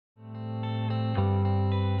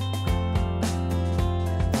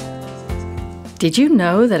Did you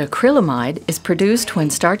know that acrylamide is produced when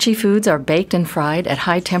starchy foods are baked and fried at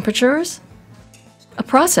high temperatures? A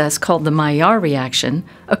process called the Maillard reaction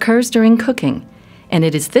occurs during cooking, and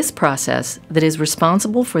it is this process that is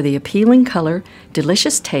responsible for the appealing color,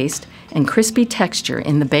 delicious taste, and crispy texture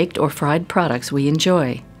in the baked or fried products we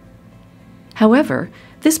enjoy. However,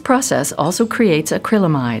 this process also creates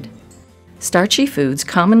acrylamide. Starchy foods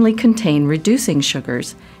commonly contain reducing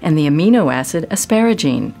sugars and the amino acid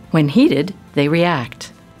asparagine. When heated, they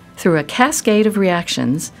react. Through a cascade of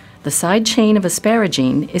reactions, the side chain of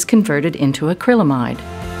asparagine is converted into acrylamide.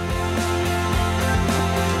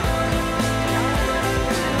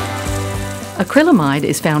 Acrylamide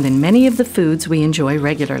is found in many of the foods we enjoy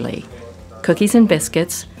regularly: cookies and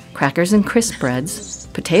biscuits, crackers and crisp breads,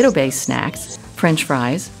 potato-based snacks, French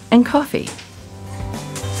fries, and coffee.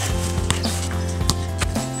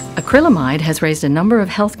 Acrylamide has raised a number of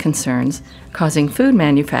health concerns, causing food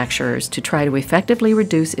manufacturers to try to effectively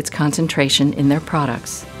reduce its concentration in their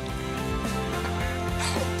products.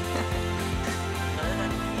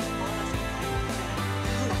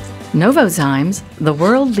 Novozymes, the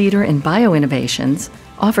world leader in bioinnovations,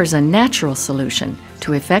 offers a natural solution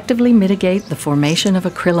to effectively mitigate the formation of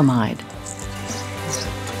acrylamide.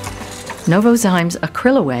 Novozymes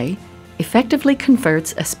Acrylaway effectively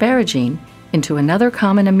converts asparagine into another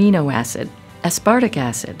common amino acid, aspartic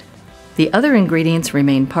acid. The other ingredients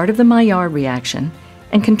remain part of the Maillard reaction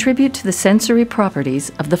and contribute to the sensory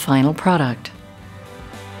properties of the final product.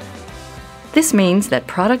 This means that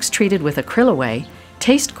products treated with Acrylaway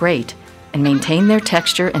taste great and maintain their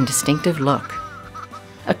texture and distinctive look.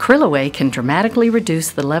 Acrylaway can dramatically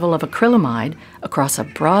reduce the level of acrylamide across a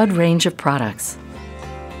broad range of products.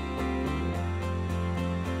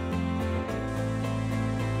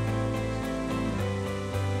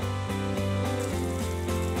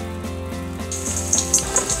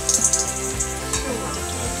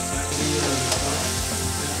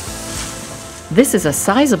 This is a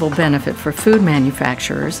sizable benefit for food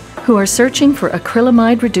manufacturers who are searching for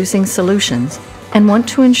acrylamide-reducing solutions and want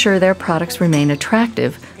to ensure their products remain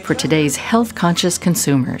attractive for today's health-conscious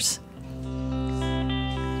consumers.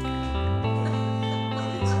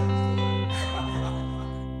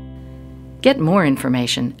 Get more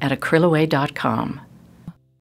information at acrylaway.com.